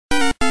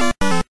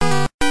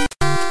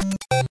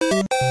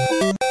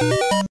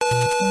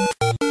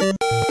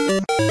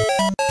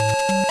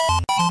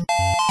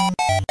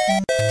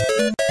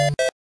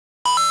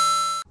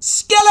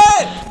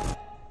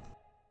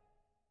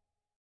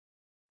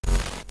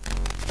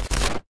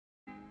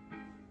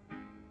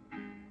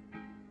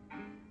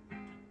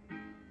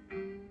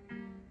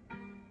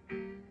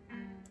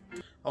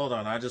Hold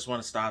on, I just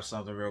want to stop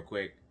something real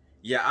quick.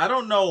 Yeah, I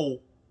don't know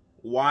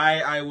why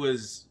I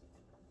was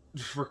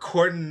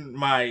recording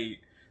my...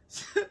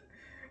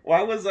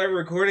 Why was I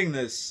recording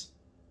this?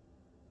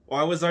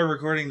 Why was I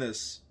recording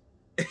this?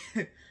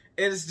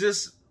 It's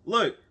just,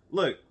 look,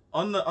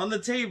 on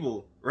the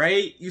table,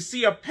 right? You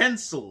see a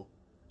pencil,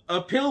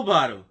 a pill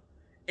bottle,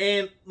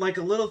 and like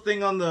a little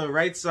thing on the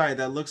right side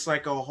that looks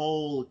like a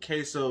whole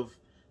case of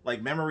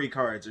like memory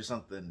cards or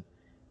something.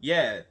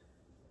 Yeah.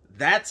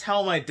 That's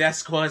how my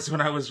desk was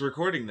when I was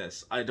recording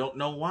this. I don't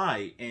know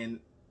why. And,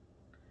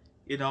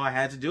 you know, I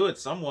had to do it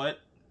somewhat.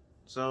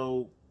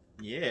 So,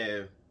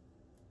 yeah.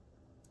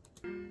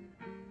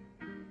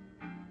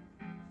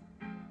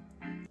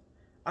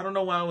 I don't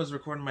know why I was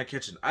recording in my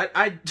kitchen.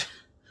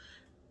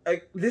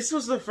 This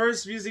was the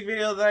first music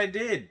video that I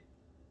did.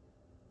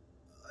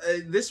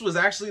 This was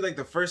actually like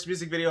the first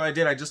music video I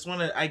did. I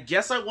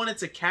guess I wanted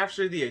to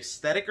capture the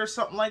aesthetic or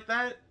something like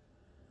that.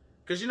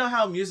 Because you know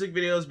how music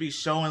videos be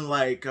showing,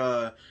 like,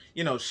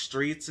 you know,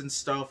 streets and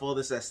stuff, all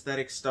this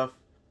aesthetic stuff,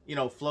 you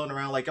know, floating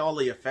around, like, all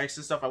the effects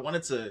and stuff. I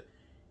wanted to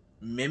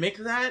mimic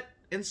that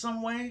in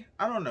some way.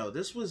 I don't know.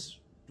 This was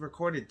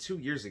recorded 2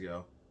 years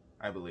ago,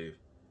 I believe.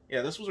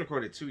 Yeah, this was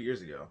recorded 2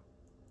 years ago.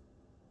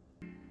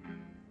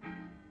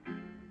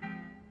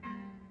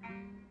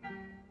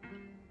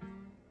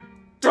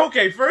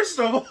 Okay, first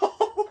of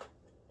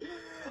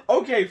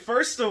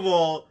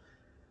all,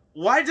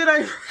 why did I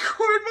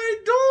record my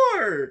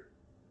door?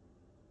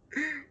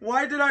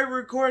 Why did I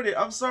record it?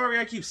 I'm sorry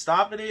I keep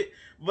stopping it,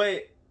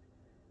 but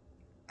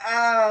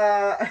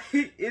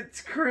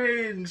it's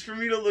cringe for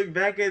me to look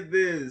back at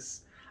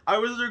this. I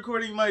was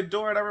recording my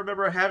door and I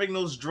remember having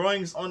those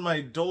drawings on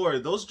my door.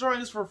 Those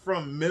drawings were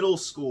from middle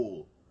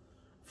school.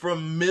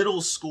 From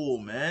middle school,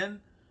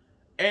 man.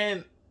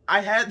 And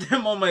I had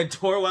them on my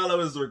door while I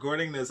was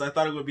recording this. I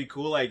thought it would be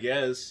cool, I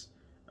guess.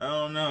 I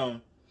don't know.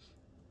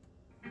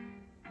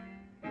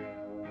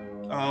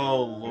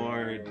 Oh,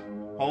 Lord.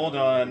 Hold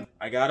on.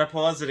 I gotta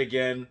pause it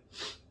again.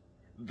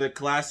 The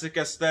classic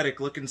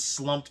aesthetic looking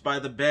slumped by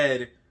the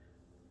bed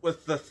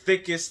with the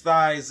thickest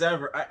thighs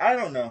ever. I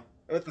don't know.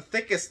 With the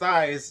thickest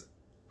thighs.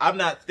 I'm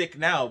not thick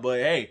now, but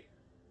hey.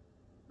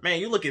 Man,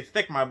 you looking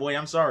thick, my boy.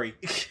 I'm sorry.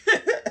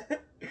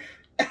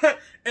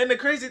 And the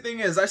crazy thing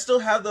is, I still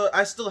have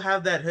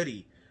that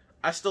hoodie.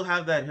 I still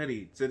have that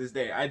hoodie to this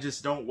day. I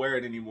just don't wear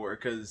it anymore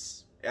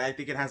because I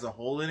think it has a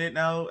hole in it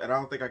now, and I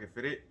don't think I can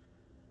fit it.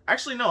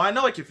 Actually, no, I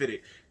know I can fit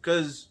it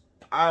because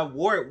I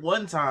wore it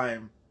one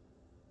time,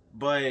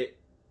 but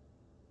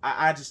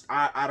I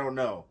don't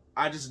know.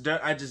 I just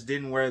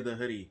didn't wear the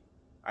hoodie.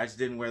 I just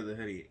didn't wear the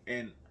hoodie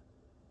and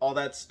all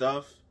that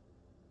stuff.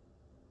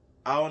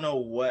 I don't know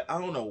what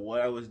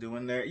I was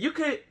doing there. You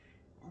could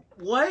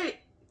what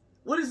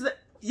is that?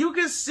 You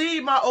can see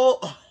my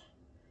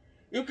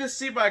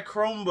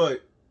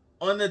Chromebook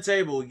on the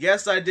table.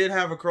 Yes, I did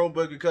have a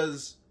Chromebook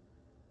because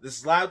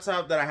this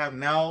laptop that I have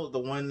now, the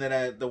one that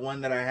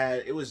I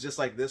had, it was just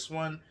like this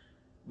one,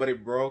 but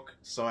it broke,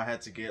 so I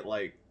had to get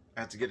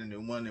a new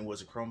one. It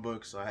was a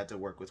Chromebook, so I had to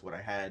work with what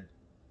I had.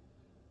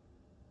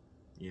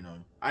 You know,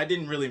 I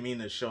didn't really mean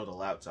to show the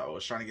laptop. I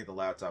was trying to get the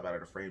laptop out of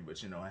the frame,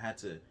 but you know, I had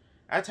to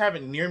have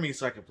it near me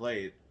so I could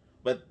play it.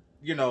 But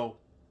you know,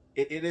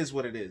 it is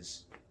what it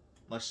is.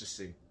 Let's just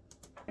see.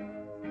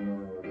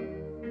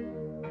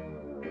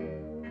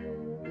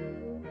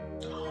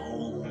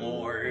 Oh,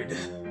 Lord.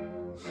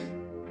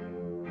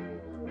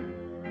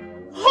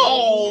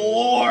 Oh,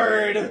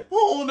 Lord.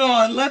 Hold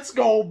on. Let's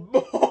go.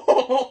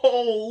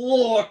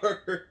 Oh,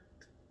 Lord.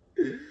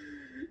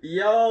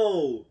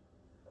 Yo,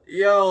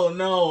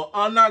 no.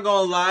 I'm not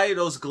gonna lie.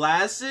 Those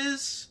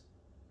glasses,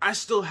 I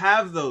still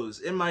have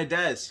those in my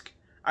desk.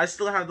 I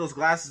still have those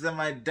glasses in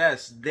my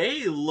desk.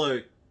 They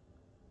look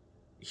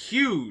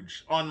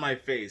huge on my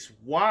face.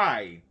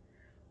 Why?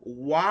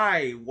 And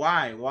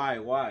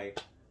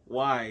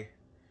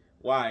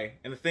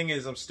the thing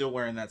is, I'm still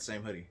wearing that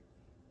same hoodie.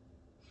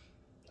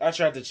 I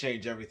tried to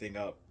change everything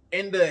up.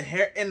 And the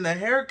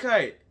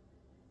haircut.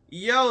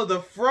 Yo, the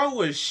fro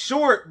was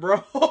short,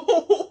 bro.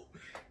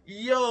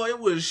 Yo, it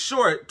was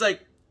short.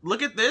 Like,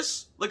 look at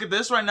this. Look at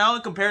this right now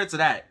and compare it to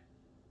that.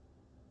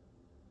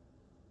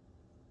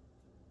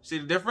 See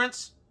the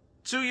difference?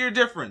 2-year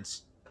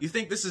difference. You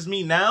think this is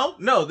me now?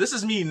 No, this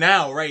is me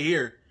now, right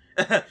here.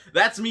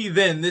 That's me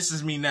then, this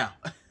is me now.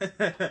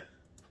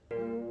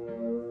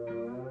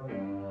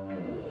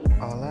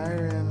 All I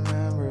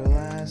remember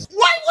last...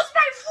 Why was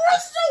my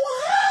voice so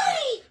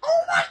high?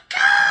 Oh my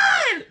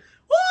god!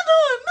 Hold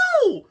on,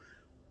 no!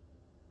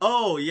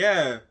 Oh,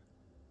 yeah.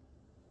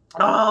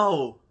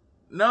 Oh,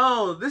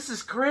 no, this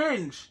is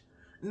cringe.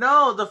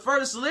 No, the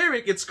first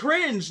lyric, it's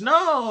cringe.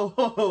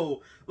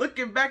 No!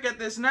 Looking back at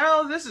this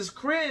now, this is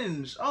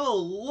cringe. Oh,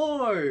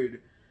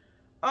 Lord.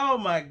 Oh,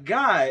 my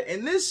God.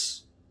 And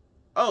this...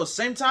 Oh,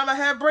 same time I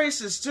had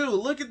braces, too.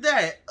 Look at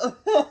that.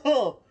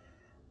 Oh.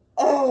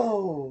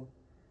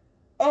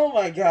 Oh,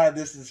 my God,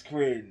 this is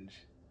cringe.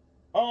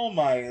 Oh,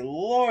 my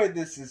Lord,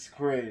 this is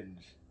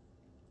cringe.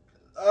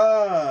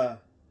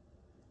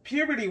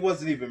 Puberty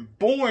wasn't even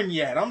born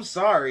yet. I'm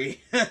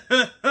sorry.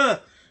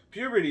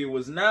 Puberty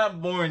was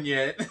not born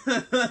yet.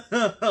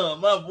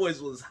 My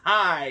voice was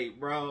high,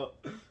 bro.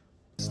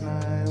 Last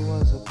night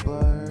was a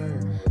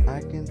blur. I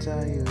can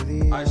tell you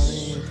the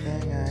only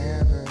thing I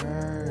ever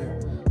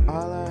heard.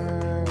 All I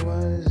heard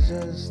was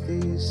just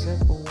these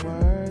simple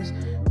words.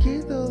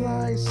 Keep the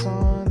lights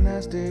on,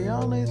 that's the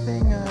only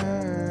thing I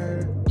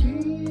heard.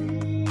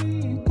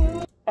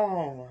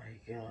 Oh my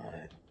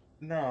god.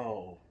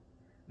 No.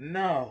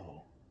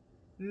 No.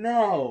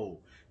 No.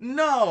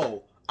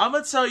 No. I'm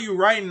gonna tell you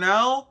right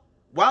now,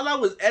 while I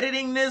was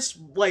editing this,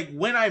 like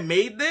when I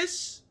made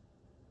this,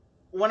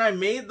 when I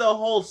made the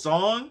whole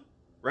song,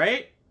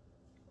 right?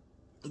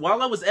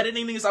 While I was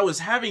editing this, I was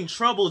having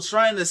trouble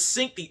trying to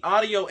sync the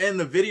audio and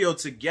the video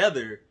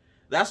together.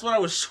 That's what I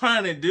was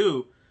trying to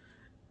do.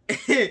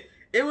 It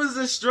was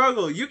a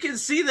struggle. You can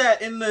see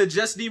that in the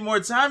Just Need More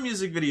Time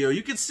music video.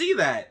 You can see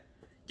that.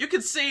 You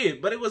can see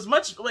it, but it was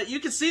much, like, you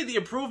can see the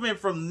improvement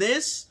from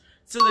this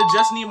to the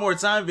Just Need More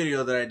Time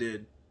video that I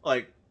did,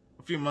 like,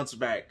 a few months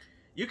back.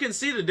 You can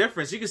see the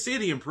difference. You can see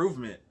the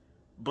improvement.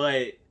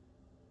 But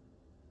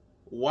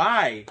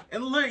why?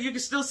 And look, you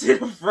can still see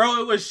the fro.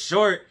 It was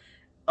short.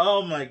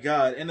 Oh my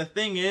god. And the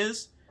thing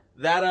is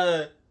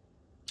that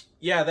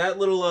yeah, that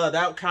little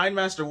that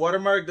KindMaster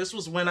watermark, this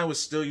was when I was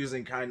still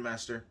using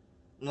KindMaster.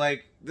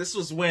 Like, this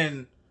was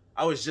when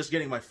I was just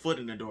getting my foot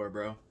in the door,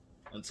 bro.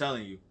 I'm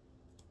telling you.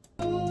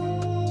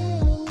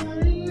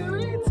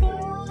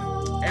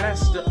 And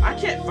I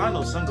can't find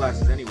those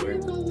sunglasses anywhere.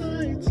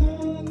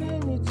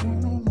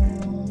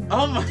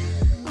 Oh my.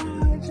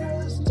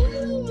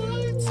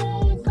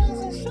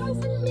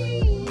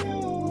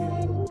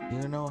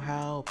 You know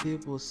how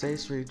people say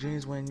sweet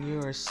dreams when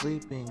you are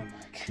sleeping.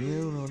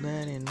 You know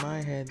that in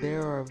my head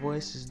there are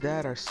voices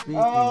that are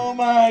speaking. Oh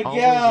my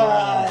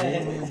god. Always when I'm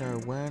dreaming or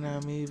when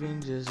I'm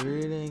even just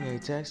reading a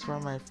text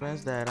from my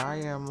friends that I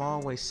am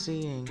always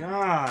seeing.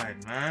 God,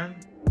 man.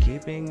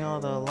 Keeping all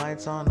the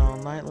lights on all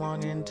night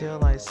long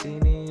until I see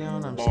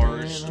neon. I'm staying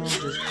home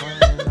just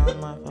playing on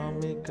my phone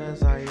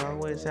because I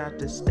always have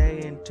to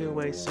stay into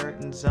a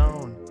certain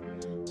zone.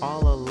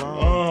 All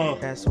alone.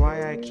 That's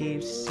why I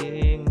keep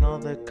seeing all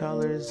the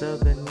colors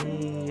of the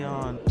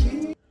neon.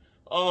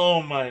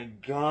 Oh my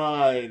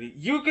god.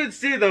 You can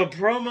see the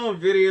promo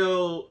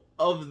video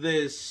of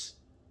this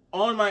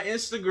on my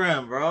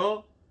Instagram,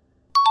 bro.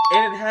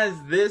 And it has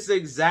this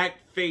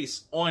exact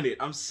face on it.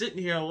 I'm sitting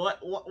here,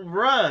 what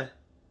bruh?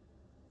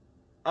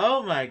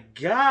 Oh my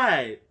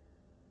god.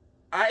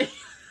 I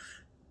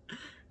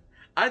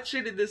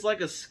treated this like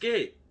a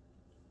skit.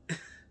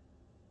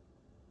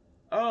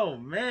 Oh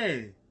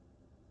man.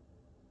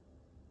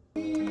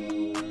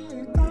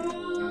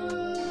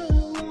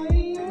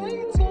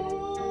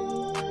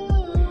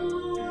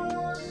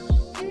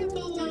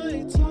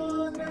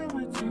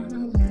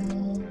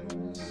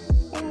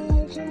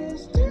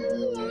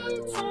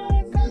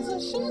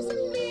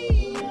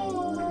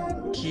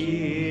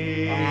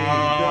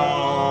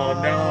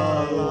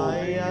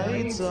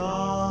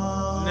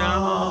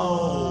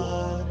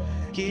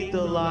 Keep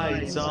the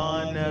lights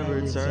on,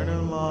 never turn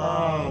them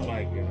off. Oh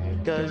my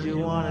god. Cause you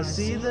wanna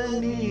see the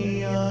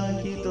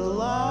neon. Keep the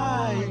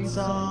lights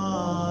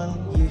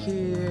on. You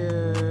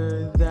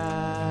hear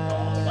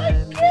that?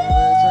 Never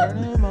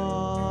turn them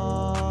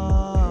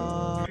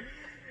off.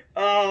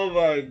 Oh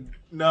my,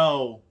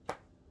 no.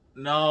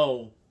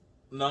 No.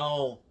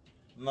 No.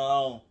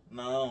 No.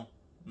 No.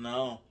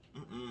 No.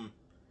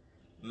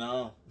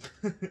 No.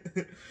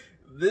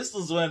 This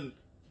was when,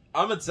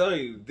 I'm gonna tell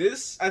you,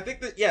 this, I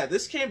think that, yeah,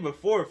 this came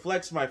before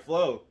Flex My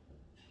Flow.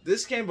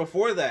 This came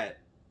before that.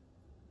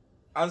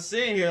 I'm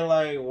sitting here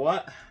like,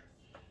 what?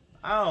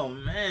 Oh,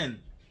 man.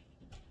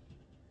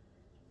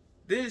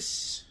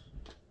 This,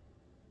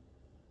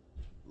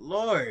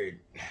 Lord,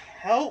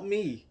 help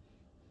me.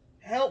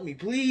 Help me,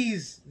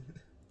 please.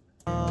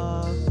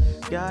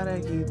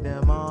 Gotta keep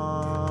them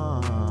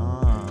on,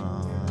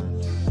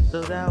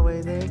 so that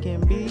way they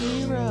can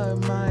be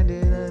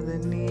reminded of the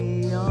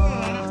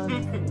neon.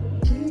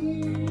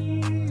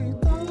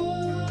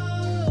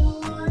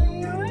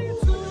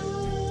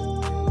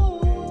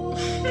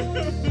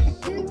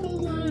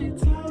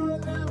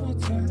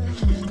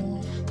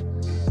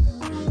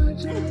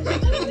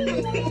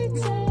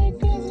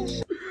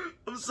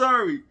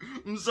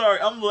 I'm sorry.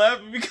 I'm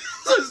laughing because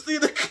I see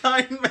the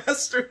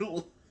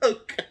KindMaster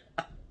look.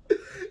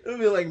 It'll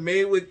be like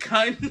made with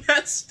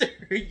KindMaster.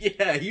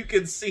 Yeah, you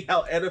can see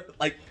how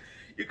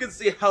you can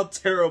see how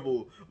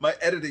terrible my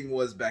editing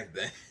was back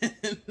then.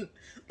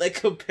 Like,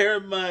 compare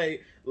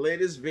my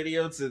latest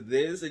video to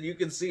this, and you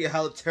can see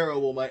how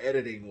terrible my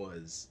editing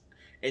was.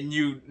 And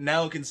you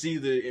now can see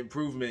the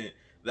improvement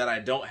that I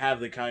don't have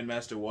the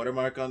KindMaster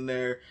watermark on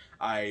there.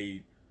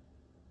 I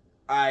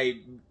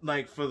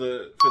like for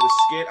the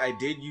skit I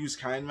did use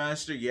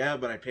KindMaster, yeah,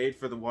 but I paid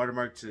for the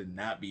watermark to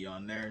not be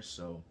on there,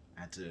 so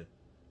I had to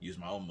use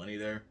my own money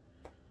there.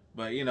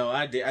 But you know,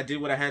 I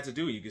did what I had to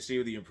do. You can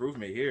see the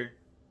improvement here.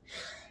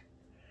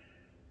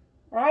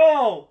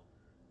 Oh,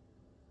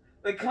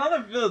 the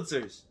color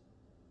filters.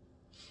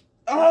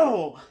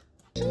 Oh.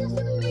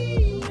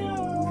 Leave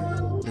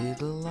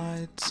the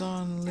lights lights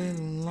on, leave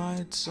them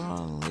lights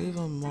on, leave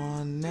them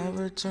on.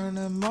 Never turn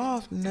them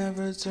off,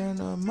 never turn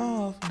them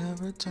off,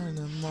 never turn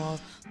them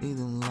off. Leave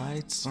them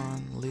lights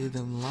on, leave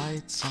them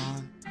lights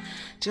on.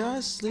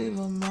 Just leave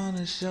them on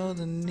to show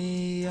the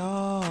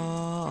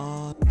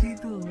neon. Keep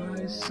the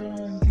lights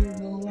on, keep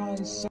the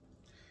lights on.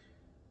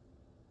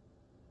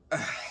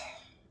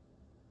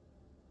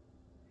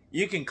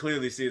 You can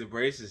clearly see the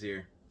braces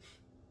here.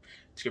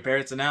 To compare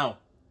it to now.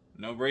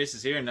 No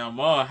braces here no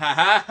more. Ha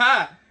ha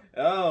ha!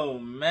 Oh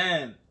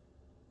man.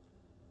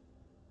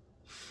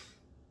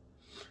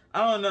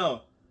 I don't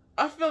know.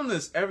 I filmed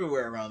this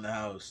everywhere around the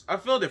house. I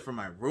filmed it from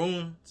my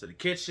room to the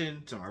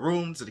kitchen, to my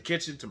room, to the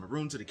kitchen, to my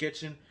room, to the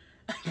kitchen.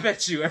 I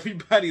bet you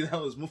everybody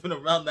that was moving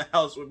around the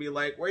house would be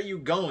like, where are you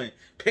going?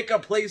 Pick a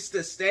place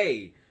to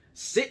stay.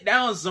 Sit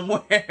down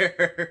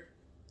somewhere.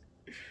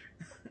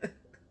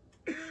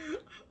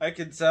 I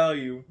can tell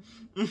you.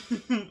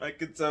 I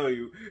can tell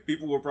you.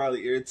 People were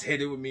probably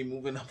irritated with me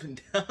moving up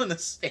and down the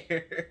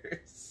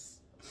stairs.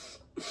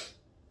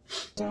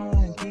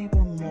 Keep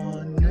them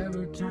on,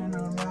 never turn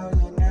them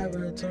out,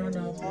 never turn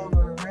them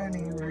over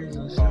any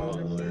reason. Show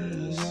the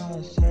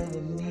neon, show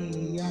the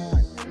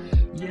neon.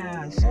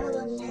 Yeah, show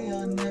the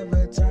neon,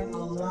 never turn the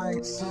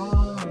lights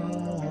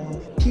off.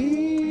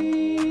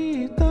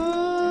 Keep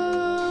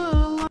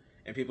the...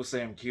 And people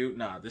say I'm cute.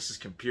 Nah, this is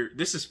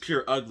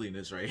pure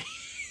ugliness right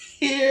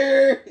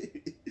here.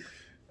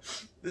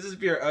 This is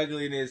pure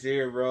ugliness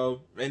here,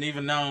 bro. And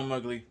even now I'm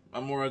ugly.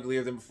 I'm more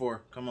uglier than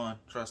before. Come on,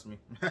 trust me.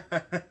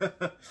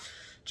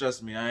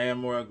 Trust me, I am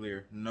more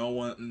uglier.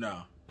 No,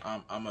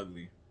 I'm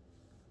ugly.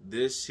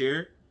 This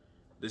here,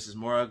 this is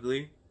more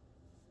ugly.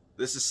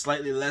 This is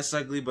slightly less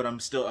ugly, but I'm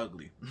still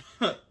ugly.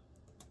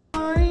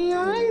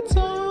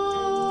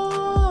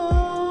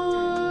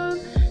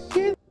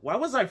 Why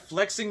was I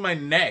flexing my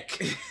neck?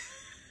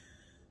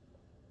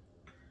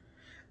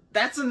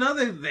 That's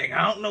another thing.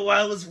 I don't know why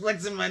I was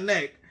flexing my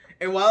neck.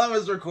 And while I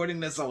was recording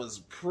this, I was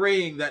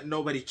praying that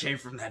nobody came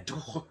from that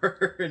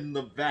door in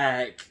the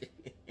back.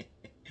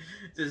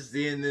 Just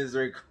seeing this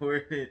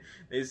recording,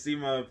 they see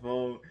my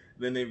phone,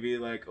 then they be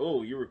like,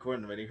 oh, you're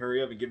recording already.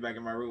 Hurry up and get back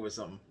in my room or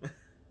something.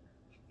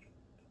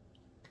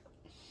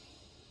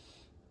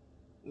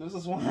 This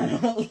is why I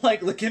don't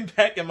like looking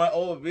back at my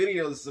old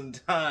videos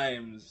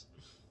sometimes.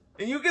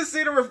 And you can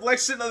see the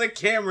reflection of the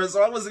camera,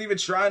 so I wasn't even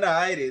trying to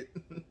hide it.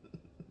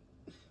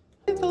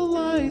 The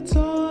lights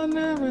on,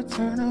 never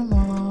turn them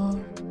off.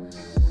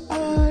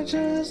 I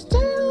just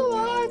turn the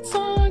lights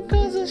on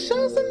cause it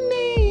shows the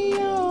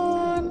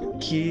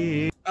neon.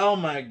 Oh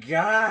my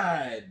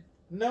god.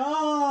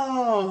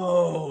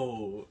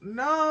 No,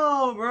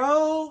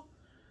 bro.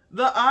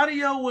 The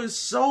audio was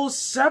so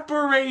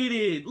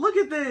separated. Look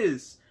at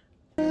this.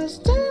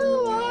 Just turn the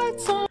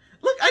lights on.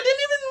 Look, I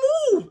didn't even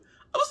move.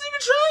 I wasn't even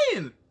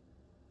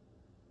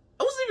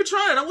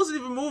trying. I wasn't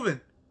even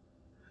moving.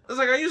 It's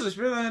like I usually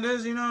speak like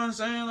this, you know what I'm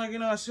saying? Like, you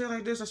know, I speak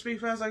like this, I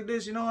speak fast like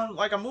this, you know,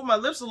 I move my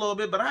lips a little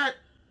bit, but I'm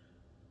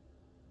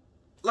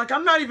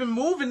not even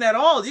moving at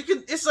all.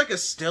 It's like a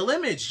still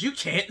image. You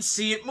can't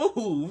see it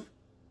move.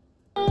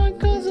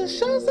 Cause it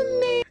shows the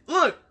neon.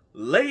 Look,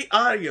 late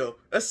audio.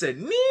 I said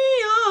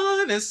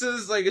neon. It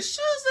says like, it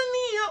shows the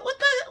neon.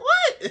 What?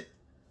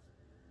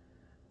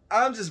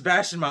 I'm just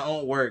bashing my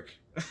own work.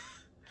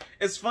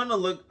 It's fun to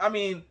look, I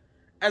mean,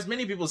 as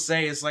many people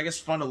say, it's like, it's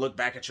fun to look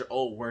back at your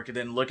old work and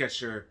then look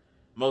at your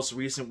most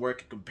recent work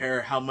and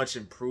compare how much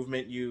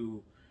improvement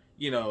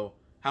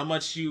how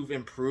much you've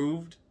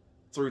improved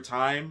through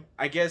time.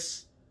 I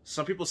guess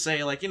some people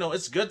say, like, you know,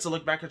 it's good to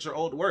look back at your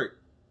old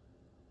work.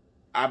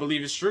 I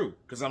believe it's true,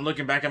 because I'm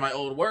looking back at my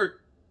old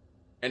work,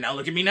 and now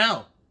look at me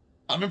now.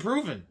 I'm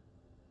improving.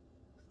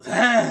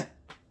 I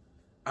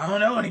don't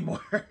know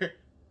anymore.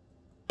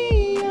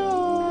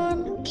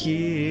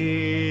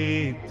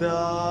 Keep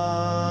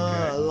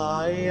the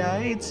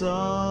lights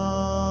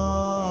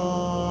on.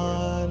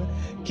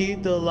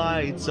 Keep the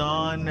lights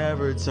on,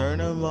 never turn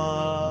them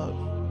off.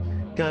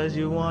 Cause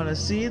you wanna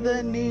see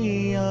the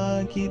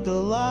neon. Keep the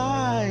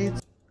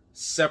lights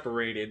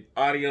separated.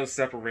 Audio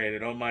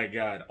separated. Oh my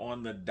god.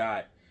 On the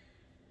dot.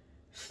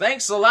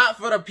 Thanks a lot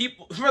for the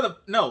people.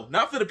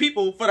 Not for the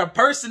people. For the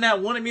person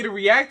that wanted me to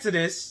react to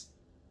this.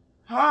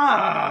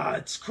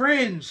 It's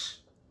cringe.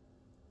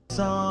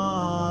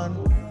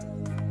 on.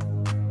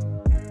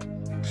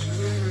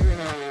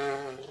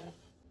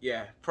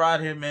 Yeah,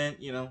 prod him, man.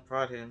 You know,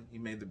 prod him. He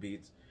made the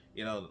beats.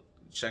 You know,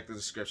 check the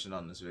description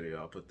on this video.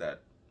 I'll put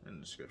that in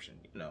the description.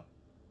 You know,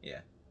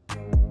 yeah.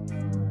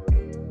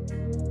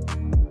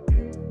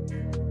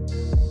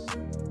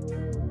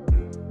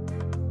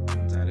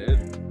 Is that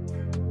it?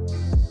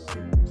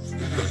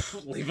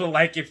 Leave a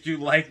like if you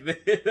like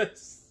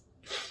this.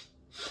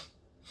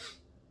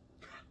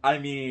 I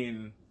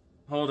mean,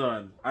 hold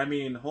on. Let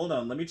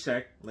me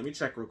check. Let me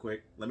check real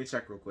quick.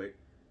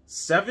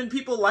 7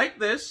 people like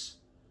this.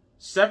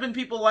 7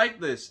 people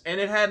like this.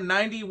 And it had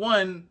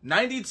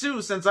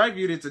 92 since I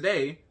viewed it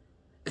today.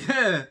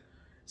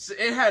 So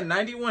it had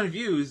 91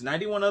 views,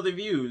 91 other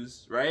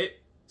views, right?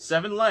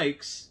 7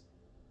 likes.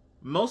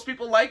 Most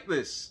people like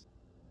this.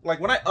 like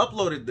when I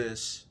uploaded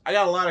this, I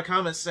got a lot of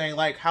comments saying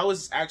like, how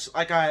is actually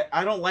like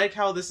I don't like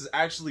how this is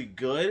actually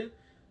good,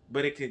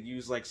 but it could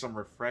use like some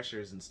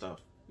refreshers and stuff.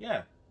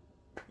 Yeah,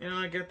 you know,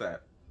 I get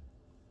that.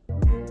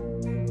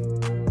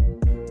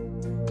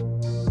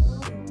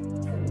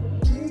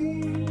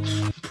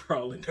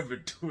 Probably never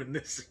doing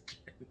this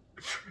again.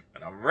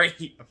 And I'm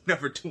ready. I'm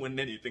never doing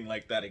anything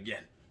like that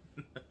again.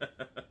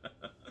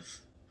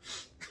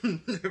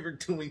 Never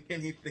doing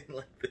anything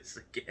like this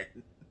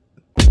again.